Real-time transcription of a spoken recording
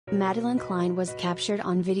Madelyn Cline was captured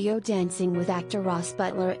on video dancing with actor Ross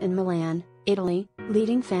Butler in Milan, Italy,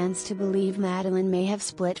 leading fans to believe Madelyn may have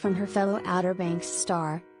split from her fellow Outer Banks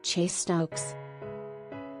star, Chase Stokes.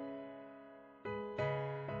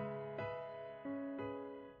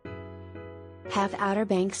 Half Outer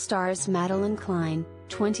Banks stars Madelyn Cline,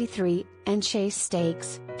 23, and Chase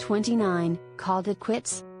Stokes, 29, called it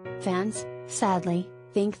quits. Fans, sadly,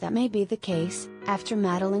 think that may be the case, after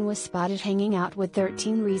Madelyn was spotted hanging out with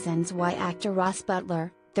 13 Reasons Why actor Ross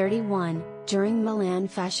Butler, 31, during Milan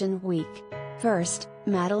Fashion Week. First,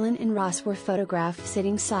 Madelyn and Ross were photographed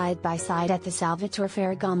sitting side by side at the Salvatore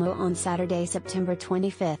Ferragamo on Saturday, September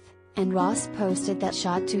 25, and Ross posted that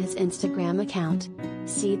shot to his Instagram account.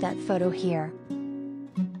 See that photo here.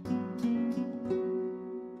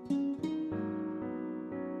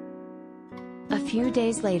 A few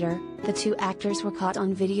days later, the two actors were caught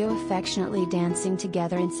on video affectionately dancing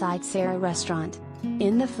together inside Cera restaurant.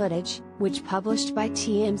 In the footage, which published by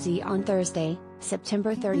TMZ on Thursday,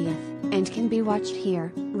 September 30th, and can be watched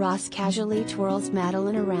here, Ross casually twirls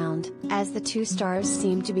Madelyn around, as the two stars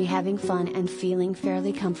seem to be having fun and feeling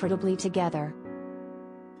fairly comfortably together.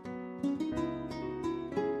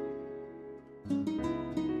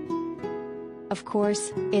 Of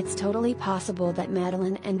course, it's totally possible that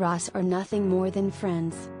Madelyn and Ross are nothing more than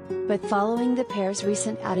friends. But following the pair's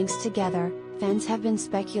recent outings together, fans have been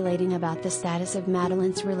speculating about the status of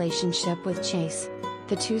Madelyn's relationship with Chase.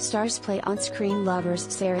 The two stars play on-screen lovers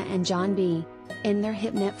Cera and John B. in their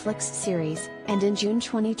hit Netflix series, and in June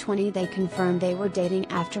 2020 they confirmed they were dating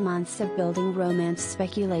after months of building romance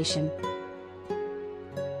speculation.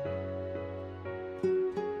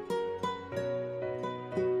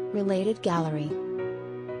 Related gallery.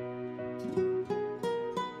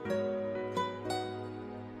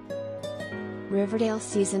 Riverdale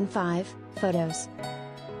Season 5, photos.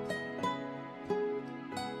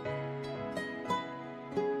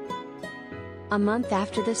 A month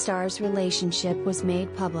after the stars' relationship was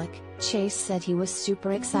made public, Chase said he was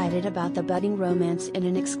super excited about the budding romance in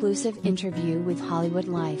an exclusive interview with Hollywood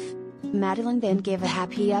Life. Madelyn then gave a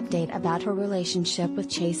happy update about her relationship with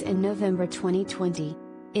Chase in November 2020.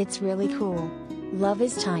 "It's really cool. Love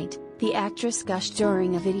is tight," the actress gushed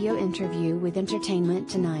during a video interview with Entertainment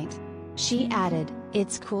Tonight. She added,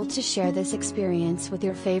 "It's cool to share this experience with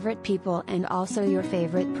your favorite people and also your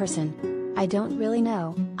favorite person. I don't really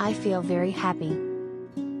know, I feel very happy."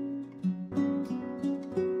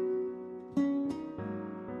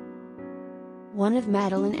 One of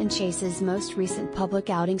Madelyn and Chase's most recent public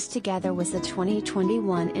outings together was the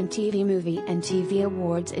 2021 MTV Movie and TV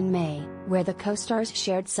Awards in May, where the co-stars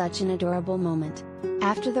shared such an adorable moment.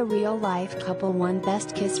 After the real-life couple won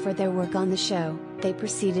Best Kiss for their work on the show, they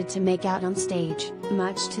proceeded to make out on stage,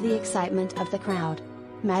 much to the excitement of the crowd.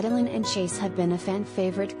 Madelyn and Chase have been a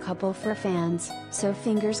fan-favorite couple for fans, so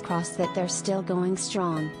fingers crossed that they're still going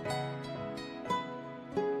strong.